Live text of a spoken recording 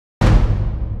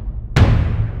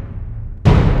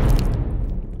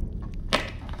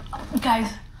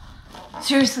Guys,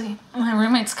 seriously, my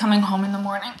roommate's coming home in the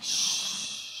morning.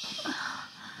 Shh.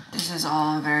 This is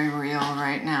all very real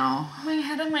right now. My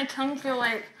head and my tongue feel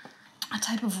like a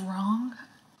type of wrong.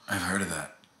 I've heard of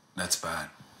that. That's bad.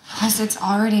 Plus, it's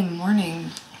already morning.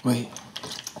 Wait,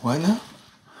 what now?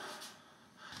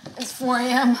 It's 4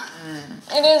 a.m.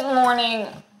 It is morning.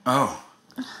 Oh.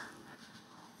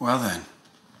 Well then.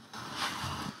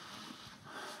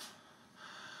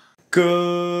 Good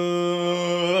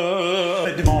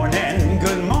morning,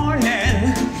 good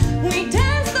morning. We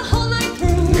danced the whole night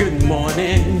through. Good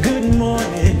morning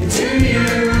to you.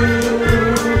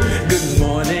 Good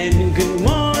morning, good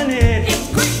morning.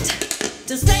 It's great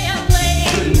to stay up late.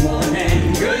 Good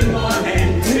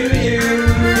morning to you.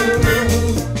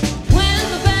 When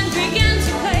the band began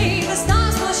to play, the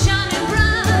stars were shining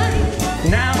bright.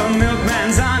 Now the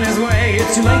milkman's on his way.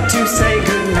 It's too late to say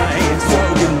goodnight.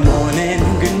 So good morning,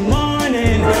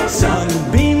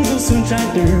 sunbeams will soon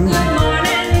shine through. Good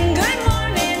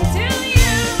morning to you.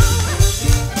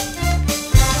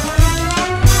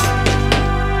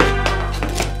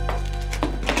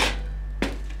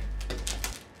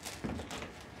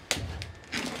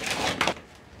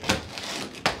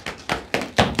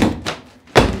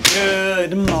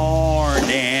 Good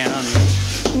morning.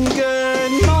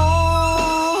 Good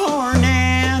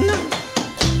morning.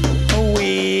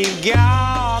 We've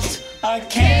got a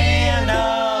can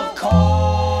of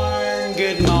corn.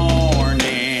 Good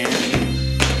morning.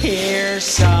 Here's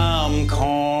some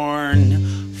corn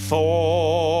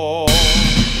for.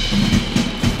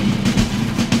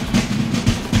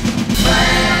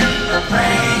 When the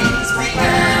planes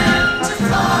began to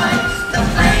fly, the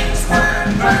flames were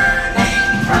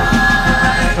burning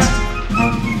bright.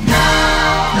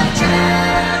 Now the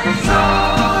cherries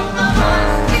on the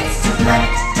roof, it's too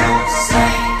late to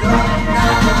say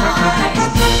goodnight.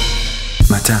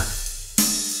 Matin.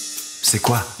 C'est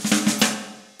quoi?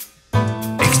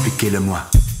 Expliquez-le-moi.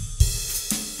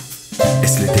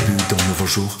 Est-ce le début d'un nouveau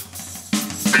jour?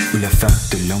 Ou la fin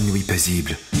de longues nuits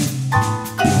paisibles?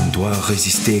 Où on doit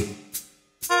résister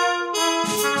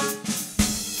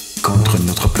contre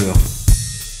notre peur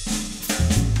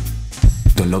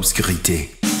dans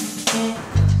l'obscurité.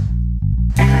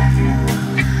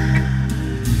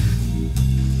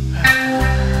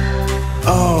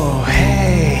 Oh,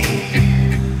 hey.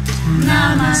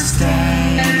 Namaste.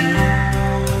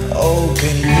 Oh,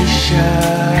 Ganesha.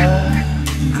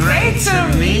 Great to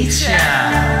meet ya.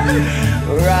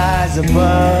 Rise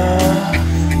above.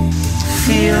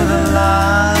 Feel the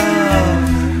love.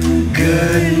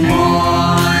 Good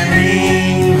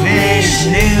morning,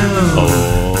 Vishnu.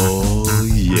 Oh,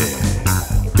 yeah.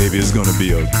 Baby, it's gonna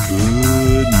be a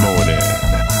good morning.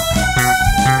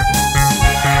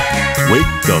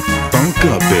 Wake the funk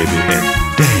up, baby, and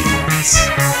dance.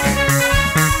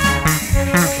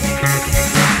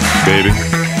 Baby,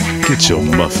 get your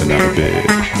muffin out of bed.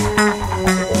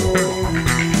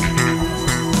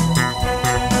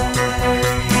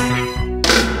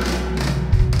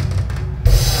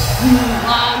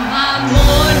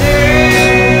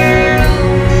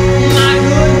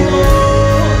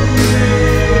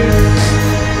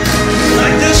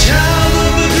 Like the child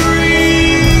of a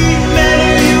dream,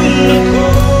 better you look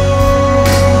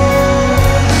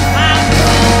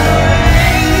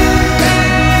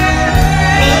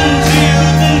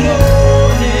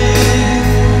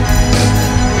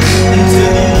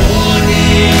until the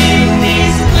morning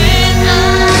is when I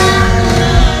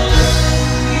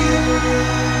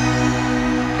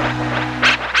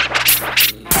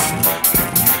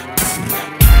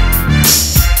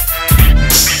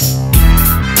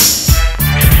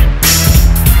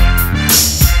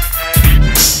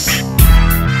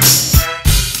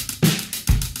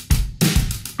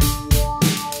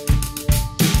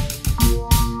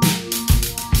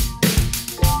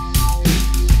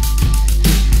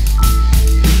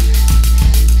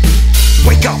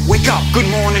Wake up, good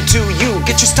morning to you.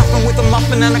 Get your stuffing with a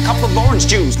muffin and a cup of orange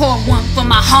juice. Pour one for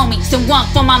my homies and one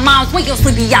for my moms. Where your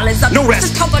sleepy y'all is up. No rest.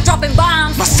 Just cover dropping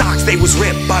bombs. My socks, they was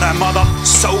ripped, but our mother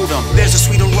sewed them. There's a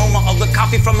sweet aroma of the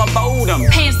coffee from a bodum.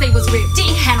 Pants they was ripped.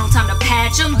 Didn't have no time to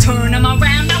patch them. Turn them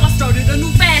around. Now I started a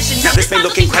new fashion. Now this may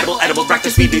look incredible, edible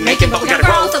breakfast we be making, but we gotta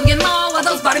grow. So get more of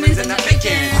those vitamins and that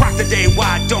bacon. Crack the day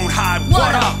wide, don't hide.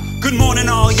 What up? Good morning,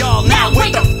 all y'all. Now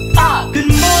wake up. Good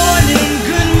morning,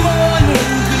 good morning,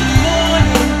 good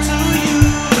morning to you.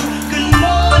 Good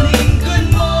morning, good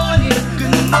morning,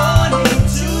 good morning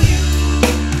to you.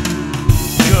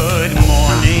 Good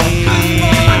morning. Good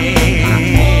morning.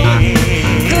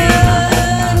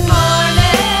 Good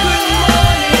morning,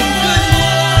 good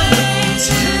morning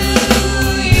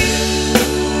to you.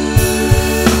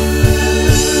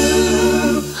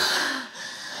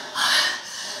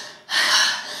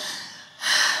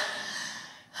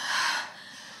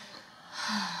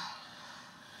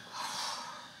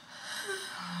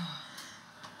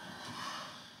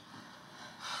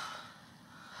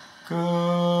 Good